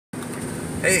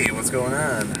Hey, what's going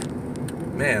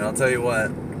on? Man, I'll tell you what.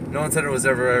 No one said it was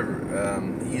ever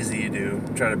easy to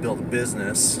try to build a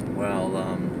business while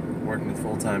working a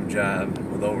full-time job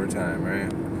with overtime, right?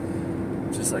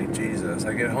 Just like Jesus.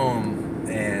 I get home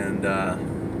and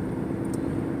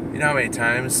you know how many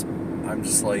times I'm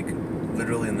just like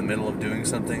literally in the middle of doing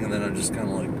something and then I'm just kind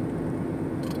of like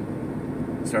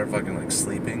start fucking like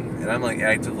sleeping. And I'm like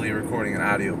actively recording an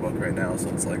audiobook right now, so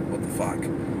it's like, what the fuck?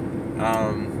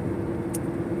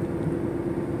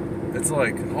 It's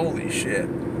like, holy shit.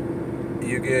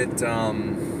 You get, get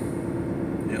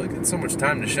so much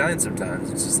time to shine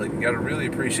sometimes. It's just like, you gotta really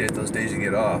appreciate those days you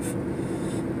get off.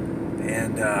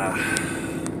 And,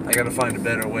 I gotta find a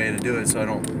better way to do it so I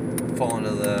don't fall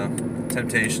into the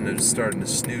temptation of just starting to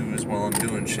snooze while I'm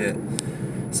doing shit.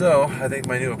 So, I think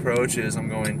my new approach is I'm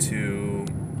going to,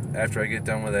 after I get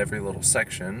done with every little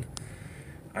section,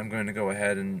 I'm going to go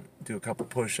ahead and do a couple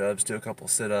push-ups, do a couple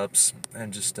sit-ups,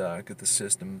 and just get the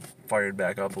system fired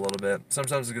back up a little bit.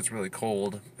 Sometimes it gets really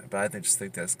cold, but I just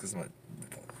think that's because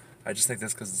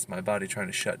it's my body trying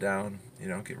to shut down,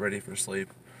 get ready for sleep.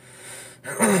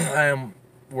 I am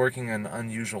working in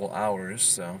unusual hours,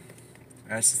 so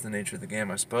that's just the nature of the game,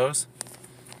 I suppose.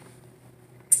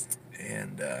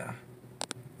 And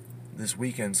this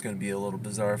weekend's going to be a little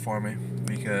bizarre for me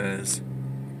because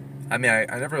I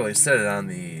never really said it on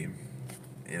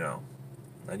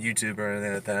on YouTube or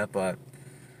anything like that, but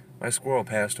my squirrel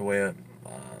passed away.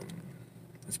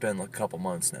 It's been like a couple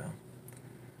months now.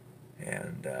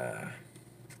 And,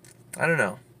 I don't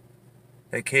know.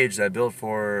 That cage that I built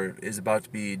for is about to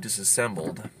be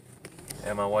disassembled.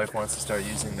 And my wife wants to start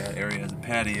using that area as a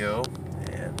patio.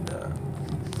 And,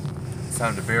 it's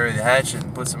time to bury the hatchet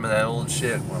and put some of that old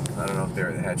shit. Well, I don't know if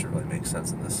bury the hatchet really makes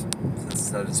sense in this, since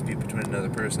it's not a dispute between another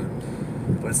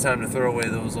person. But it's time to throw away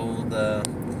those old,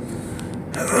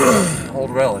 old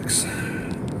relics.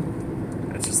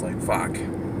 It's just like, fuck.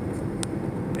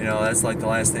 That's like the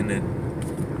last thing that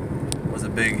was a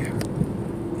big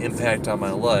impact on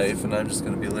my life, and I'm just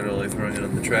going to be literally throwing it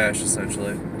in the trash,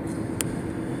 essentially.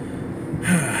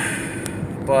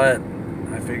 But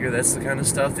I figure that's the kind of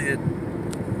stuff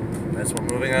that's what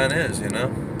moving on is, I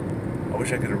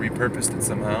wish I could have repurposed it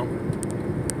somehow.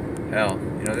 Hell,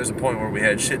 there's a point where we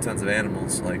had shit tons of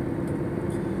animals, like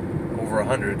over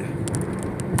 100.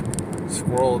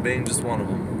 Squirrel being just one of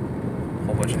them. A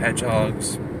whole bunch of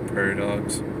hedgehogs, prairie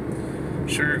dogs,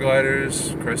 sugar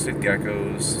gliders, crested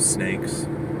geckos, snakes,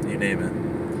 you name it.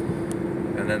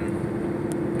 And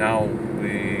then now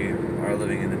we are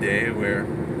living in a day where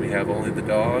we have only the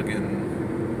dog and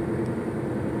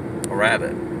a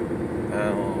rabbit.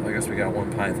 Well, I guess we got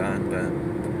one python, but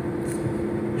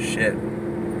shit,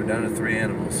 we're down to 3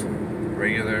 animals.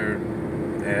 Regular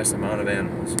ass amount of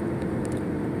animals.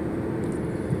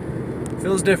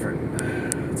 Feels different.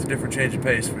 It's a different change of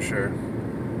pace for sure.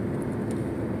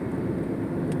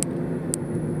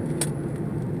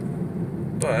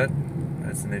 But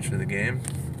that's the nature of the game.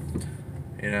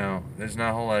 There's not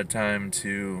a whole lot of time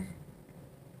to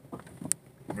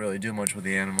really do much with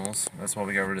the animals. That's why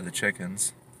we got rid of the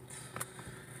chickens.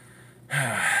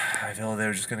 I feel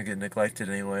they're just going to get neglected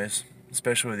anyways,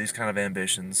 especially with these kind of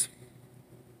ambitions.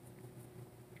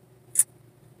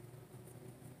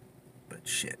 But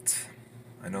shit,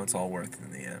 I know it's all worth it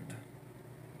in the end.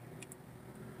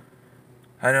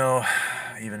 I know,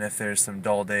 even if there's some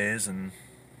dull days and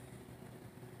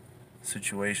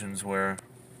situations where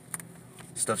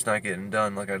stuff's not getting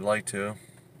done like I'd like to,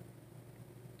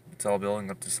 it's all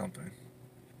building up to something.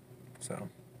 So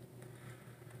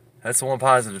that's the one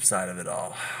positive side of it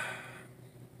all.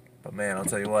 But man, I'll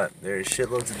tell you what, there's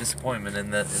shitloads of disappointment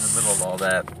in the middle of all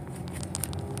that.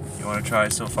 You want to try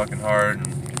so fucking hard and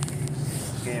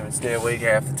you can't even stay awake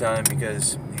half the time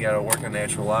because you gotta work on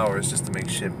natural hours just to make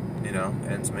shit,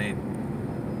 ends meet.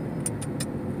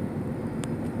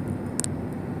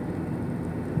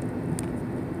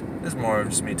 This is more of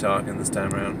just me talking this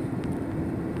time around.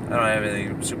 I don't have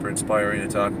anything super inspiring to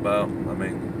talk about.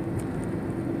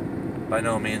 By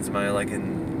no means am I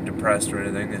depressed or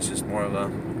anything. It's just more of a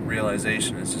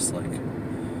realization. It's just like,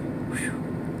 whew.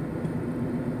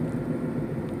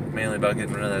 Mainly about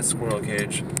getting rid of that squirrel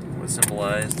cage. What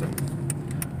symbolized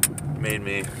and made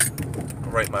me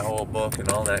write my whole book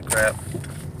and all that crap.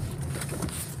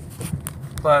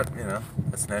 But,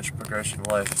 that's the natural progression of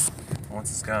life.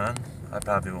 Once it's gone, I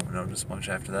probably won't notice much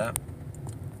after that.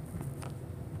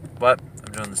 But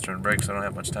I'm doing this during break, so I don't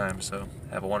have much time, so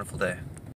have a wonderful day.